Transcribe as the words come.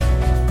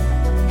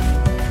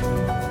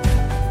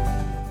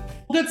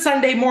Good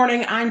Sunday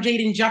morning. I'm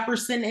Jaden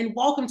Jefferson, and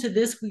welcome to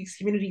this week's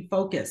Community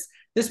Focus.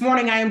 This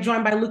morning, I am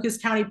joined by Lucas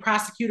County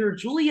Prosecutor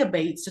Julia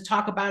Bates to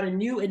talk about a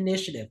new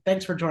initiative.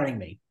 Thanks for joining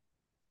me.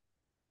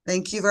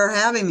 Thank you for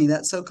having me.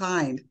 That's so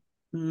kind.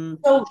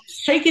 So,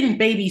 shaken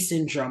baby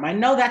syndrome. I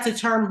know that's a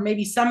term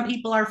maybe some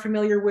people are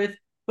familiar with,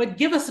 but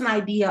give us an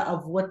idea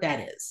of what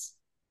that is.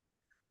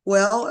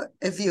 Well,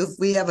 if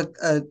we have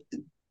a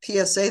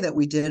PSA that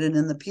we did, and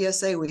in the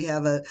PSA we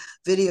have a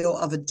video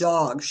of a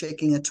dog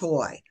shaking a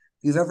toy.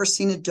 If you've ever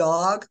seen a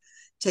dog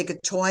take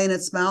a toy in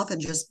its mouth and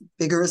just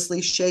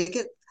vigorously shake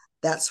it,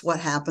 that's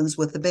what happens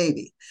with the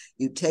baby.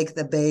 You take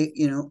the baby,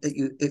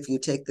 if you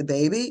take the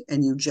baby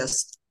and you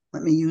just,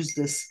 let me use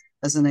this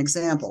as an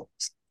example.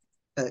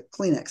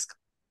 Kleenex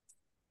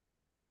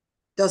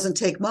doesn't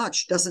take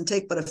much, doesn't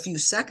take but a few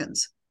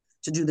seconds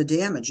to do the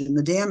damage, and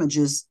the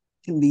damages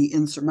can be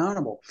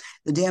insurmountable.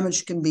 The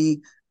damage can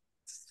be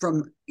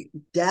from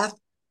death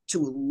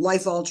to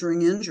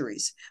life-altering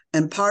injuries,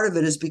 and part of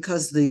it is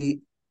because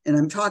and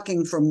I'm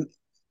talking from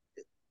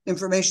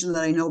information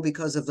that I know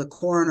because of the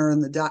coroner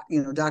and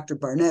Dr.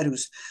 Barnett,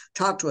 who's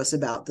talked to us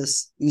about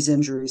these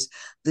injuries.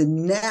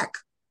 The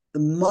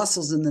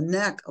muscles in the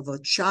neck of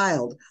a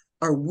child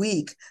are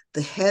weak.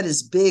 The head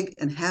is big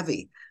and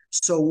heavy.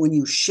 So when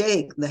you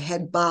shake, the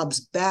head bobs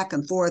back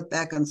and forth,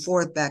 back and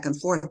forth, back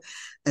and forth,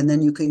 and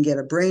then you can get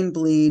a brain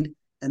bleed,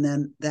 and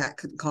then that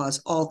could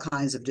cause all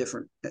kinds of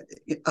different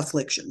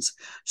afflictions.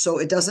 So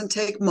it doesn't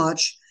take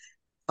much.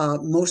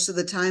 Most of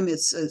the time,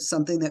 it's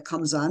something that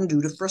comes on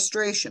due to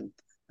frustration.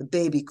 The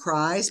baby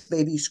cries,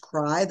 babies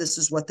cry. This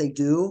is what they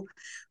do.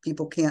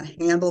 People can't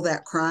handle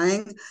that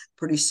crying.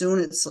 Pretty soon,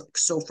 it's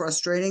so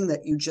frustrating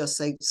that you just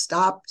say,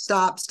 stop,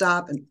 stop,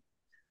 stop, and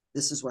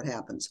this is what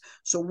happens.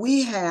 So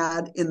we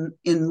had in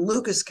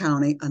Lucas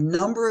County a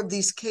number of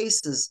these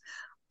cases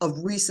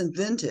of recent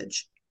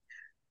vintage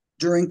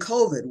during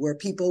COVID, where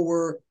people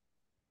were,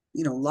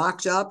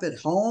 locked up at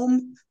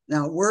home,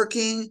 not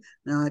working,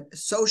 not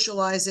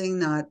socializing,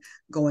 not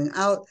going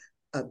out,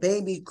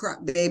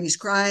 babies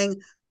crying.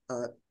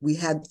 We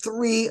had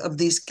 3 of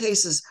these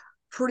cases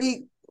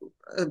pretty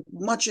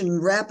much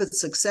in rapid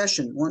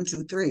succession, 1,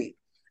 2, 3.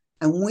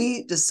 And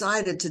we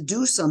decided to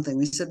do something.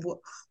 We said,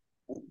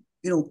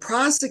 well,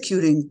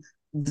 prosecuting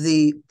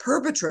the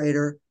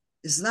perpetrator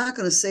is not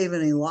going to save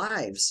any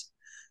lives.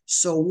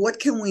 So what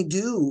can we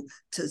do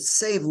to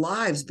save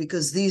lives?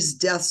 Because these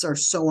deaths are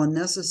so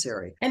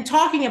unnecessary. And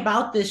talking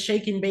about this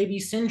shaken baby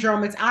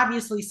syndrome, it's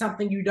obviously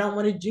something you don't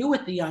want to do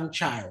with the young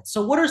child.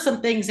 So, what are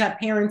some things that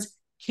parents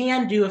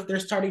can do if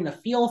they're starting to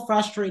feel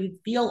frustrated,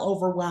 feel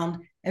overwhelmed,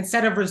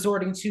 instead of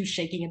resorting to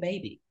shaking a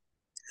baby?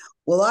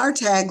 Well, our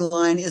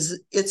tagline is,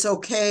 it's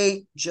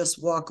okay,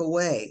 just walk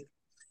away.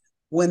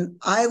 When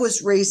I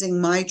was raising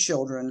my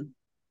children,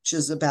 which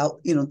is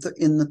about,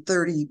 in the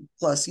 30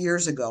 plus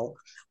years ago,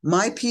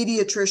 my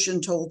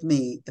pediatrician told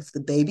me if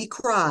the baby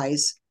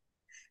cries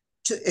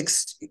to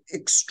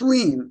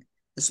extreme,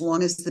 as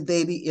long as the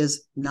baby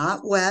is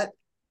not wet,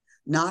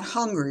 not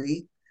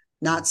hungry,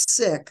 not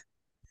sick,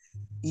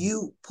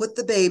 you put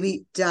the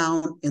baby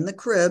down in the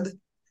crib,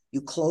 you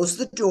close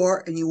the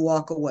door, and you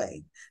walk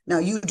away. Now,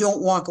 you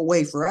don't walk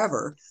away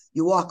forever.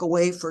 You walk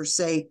away for,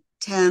 say,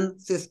 10,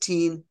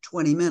 15,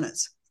 20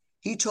 minutes.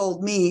 He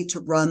told me to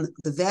run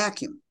the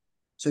vacuum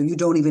so you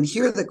don't even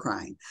hear the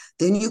crying.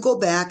 Then you go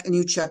back and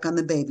you check on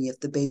the baby. If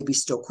the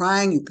baby's still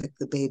crying, you pick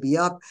the baby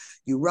up,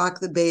 you rock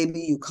the baby,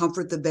 you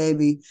comfort the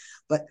baby.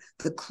 But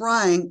the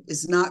crying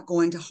is not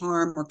going to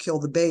harm or kill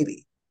the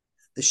baby.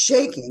 The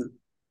shaking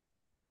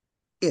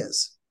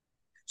is.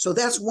 So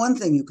that's one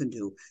thing you can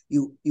do.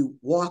 You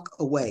walk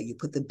away. You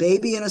put the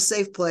baby in a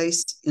safe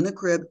place, in a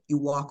crib, you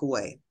walk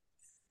away.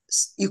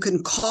 You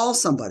can call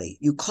somebody.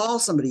 You call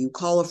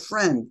a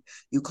friend,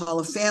 you call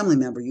a family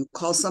member, you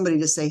call somebody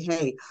to say,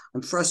 hey,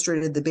 I'm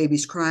frustrated, the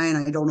baby's crying,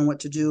 I don't know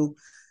what to do.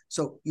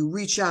 So you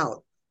reach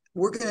out.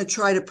 We're going to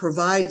try to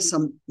provide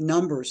some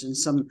numbers and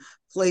some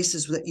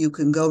places that you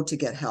can go to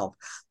get help.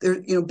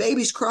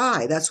 Babies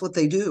cry, that's what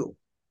they do.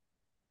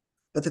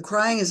 But the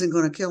crying isn't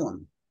going to kill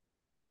them.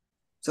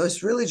 So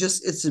it's really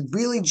just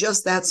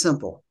that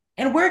simple.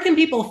 And where can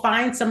people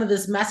find some of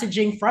this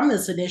messaging from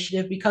this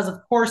initiative? Because,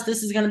 of course,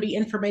 this is going to be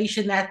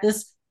information that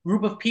this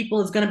group of people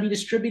is going to be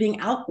distributing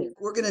out there.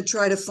 We're going to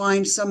try to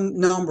find some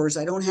numbers.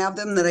 I don't have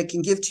them that I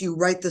can give to you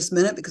right this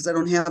minute because I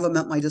don't have them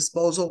at my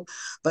disposal.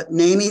 But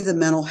NAMI, the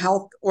Mental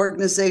Health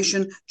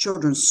Organization,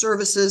 Children's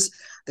Services,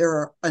 there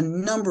are a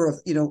number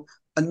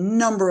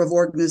of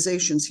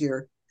organizations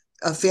here.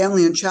 A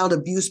Family and Child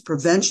Abuse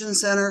Prevention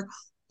Center.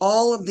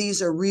 All of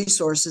these are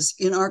resources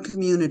in our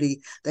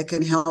community that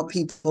can help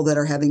people that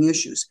are having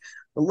issues.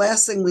 The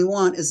last thing we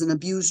want is an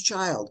abused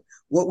child.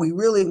 What we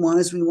really want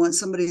is we want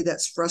somebody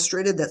that's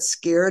frustrated, that's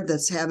scared,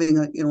 that's having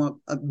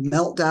a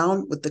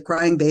meltdown with the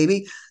crying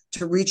baby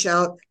to reach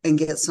out and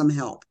get some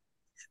help.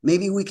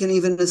 Maybe we can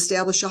even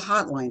establish a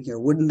hotline here.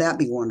 Wouldn't that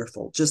be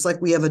wonderful? Just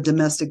like we have a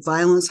domestic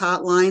violence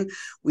hotline,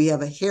 we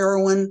have a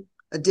heroin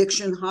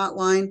addiction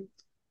hotline.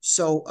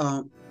 So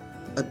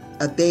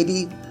a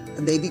baby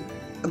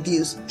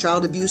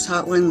child abuse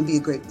hotline would be a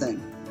great thing.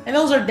 And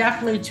those are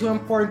definitely two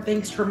important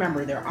things to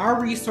remember. There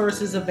are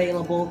resources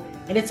available,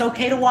 and it's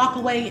okay to walk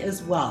away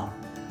as well.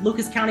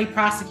 Lucas County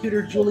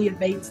Prosecutor Julia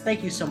Bates,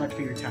 thank you so much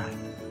for your time.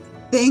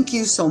 Thank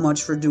you so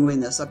much for doing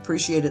this. I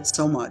appreciate it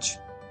so much.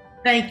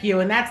 Thank you.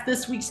 And that's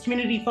this week's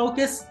Community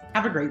Focus.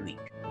 Have a great week.